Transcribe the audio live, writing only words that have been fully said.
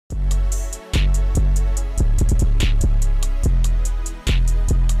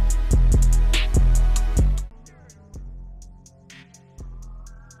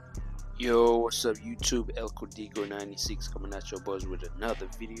Yo, what's up YouTube? El Codigo 96 coming at your boys with another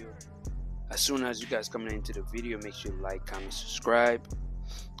video. As soon as you guys coming into the video, make sure you like, comment, subscribe.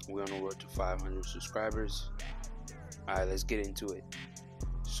 We're on the road to 500 subscribers. Alright, let's get into it.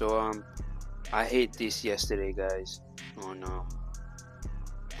 So I hit this yesterday, guys, on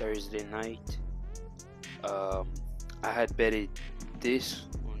Thursday night. I had betted this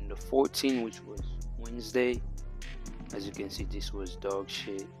on the 14th, which was Wednesday. As you can see, this was dog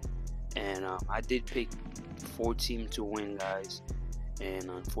shit. And I did pick 4 teams to win, guys, and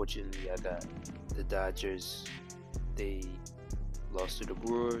unfortunately I got the Dodgers. They lost to the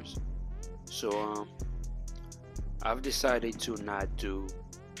Brewers. So I've decided to not do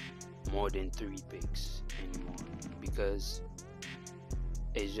more than 3 picks anymore, because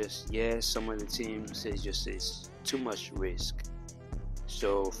it's just, some of the teams, it's too much risk.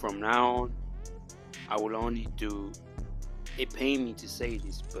 So from now on, I will only do, it pained me to say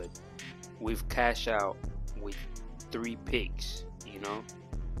this, but we've cashed out with 3 picks, you know.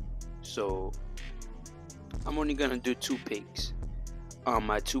 So I'm only gonna do 2 picks.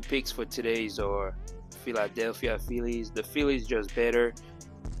 My 2 picks for today's are Philadelphia Phillies. The Phillies just better.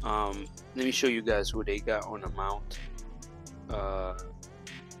 Let me show you guys who they got on the mount.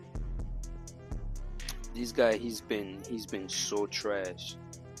 This guy, he's been so trash.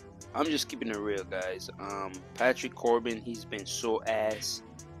 I'm just keeping it real, guys. Patrick Corbin, he's been so ass.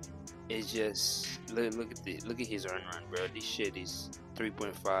 It's just look at his earn run, bro. This shit is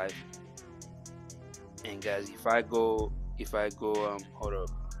 3.5. And guys, if I go hold up,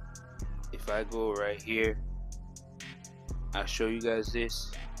 if I go right here, I'll show you guys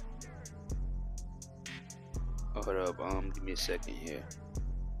this. Hold up, give me a second here.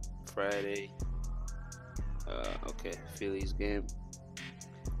 Friday, okay, Phillies game.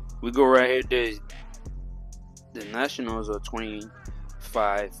 We go right here. The Nationals are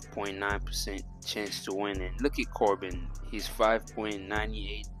 25.9% chance to win, and look at Corbin. He's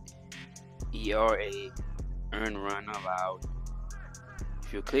 5.98 ERA, earned run allowed.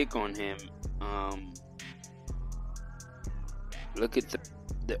 If you click on him, look at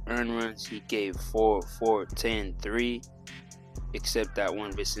the earned runs he gave: 4, 10, 3, except that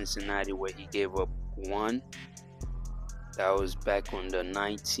one with Cincinnati where he gave up 1. That was back on the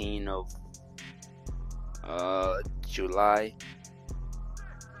 19th of July.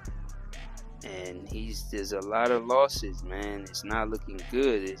 And there's a lot of losses, man. It's not looking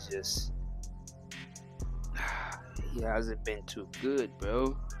good. It's just, he hasn't been too good,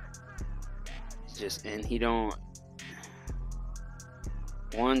 bro. It's just, and he don't.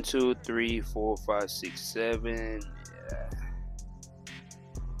 1, 2, 3, 4, 5, 6, 7.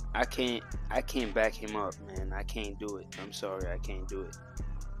 I can't back him up, man. I can't do it. I'm sorry, I can't do it.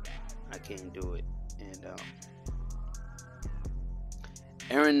 I can't do it. And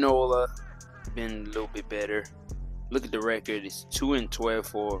Aaron Nola been a little bit better. Look at the record. It's 2-12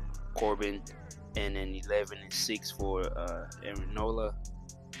 for Corbin, and then 11-6 for Aaron Nola.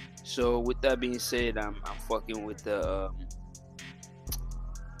 So with that being said, I'm fucking with the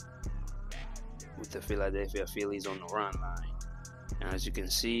Philadelphia Phillies on the run line. And as you can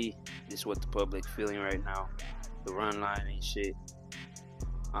see, this is what the public feeling right now. The run line ain't shit.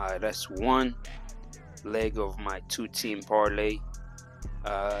 Alright, that's one leg of my 2-team parlay.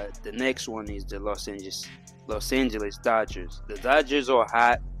 The next one is the Los Angeles Dodgers. The Dodgers are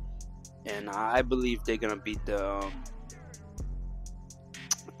hot, and I believe they're gonna beat the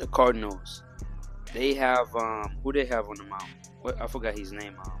Cardinals. They have who they have on the mound? I forgot his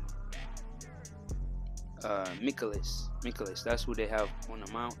name. Mikolas. That's who they have on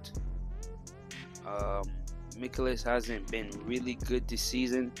the mount. Mikolas hasn't been really good this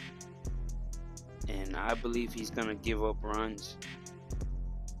season, and I believe he's gonna give up runs.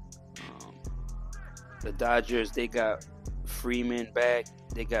 The Dodgers, they got Freeman back.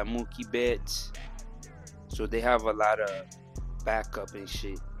 They got Mookie Betts, so they have a lot of backup and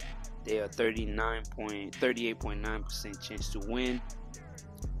shit. They are 38.9% chance to win.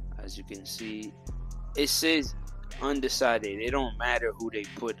 As you can see, it says undecided. It don't matter who they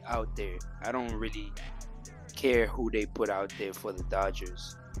put out there. I don't really care who they put out there for the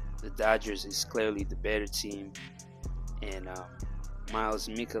Dodgers. The Dodgers is clearly the better team, and Miles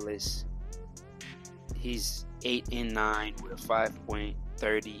Mikolas, he's 8-9 with a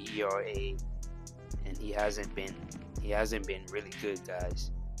 5.30 ERA, and he hasn't been really good,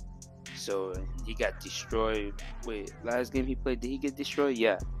 guys. So he got destroyed. Wait, last game he played, did he get destroyed?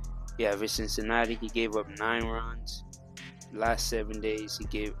 Yeah, with Cincinnati, he gave up 9 runs. Last 7 days, he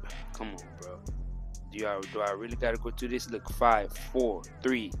gave. Come on, bro. Do I really gotta go through this? Look, 5, 4,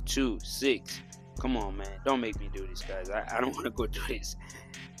 3, 2, 6. Come on, man. Don't make me do this, guys. I don't want to go through this.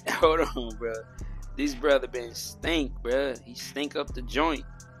 Hold on, bro. This brother been stink, bro. He stink up the joint.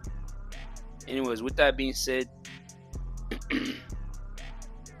 Anyways, with that being said,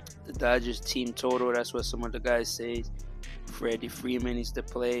 the Dodgers team total, that's what some of the guys say. Freddie Freeman needs to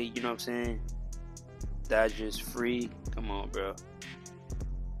play, you know what I'm saying? Dodgers free. Come on, bro.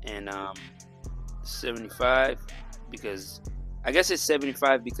 And 75, because I guess it's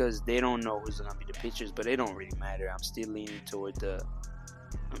 75 because they don't know who's gonna be the pitchers, but it don't really matter. I'm still leaning toward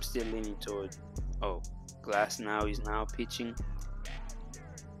oh, Glass now. He's now pitching.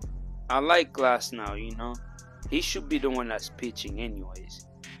 I like Glass now, you know. He should be the one that's pitching anyways.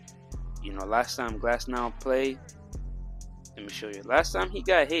 You know, last time Glass now played, let me show you. Last time he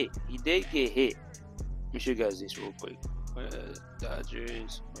got hit. He did get hit. Let me show you guys this real quick.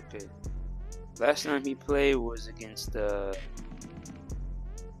 Dodgers. Okay. Last time he played was against the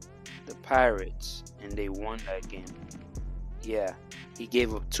Pirates, and they won that game. Yeah, he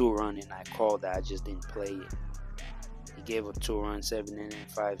gave up 2 runs, and I called that. I just didn't play it. He gave up 2 runs, 7 innings,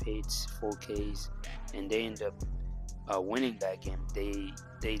 5 hits, 4 Ks, and they ended up winning that game.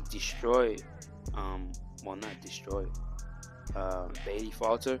 They destroyed, well, not destroyed. Bailey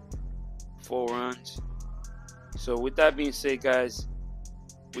Falter, 4 runs. So with that being said, guys,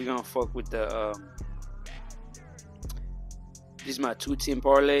 we're gonna fuck with the this is my 2-team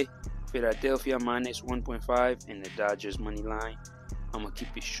parlay. Philadelphia minus 1.5 and the Dodgers money line. I'm gonna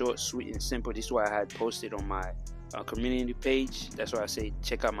keep it short, sweet, and simple. This is what I had posted on my community page. That's why I say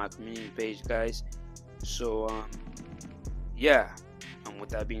check out my community page, guys. So yeah.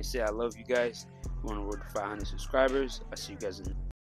 With that being said, I love you guys. We're on the road to 500 subscribers. I'll see you guys in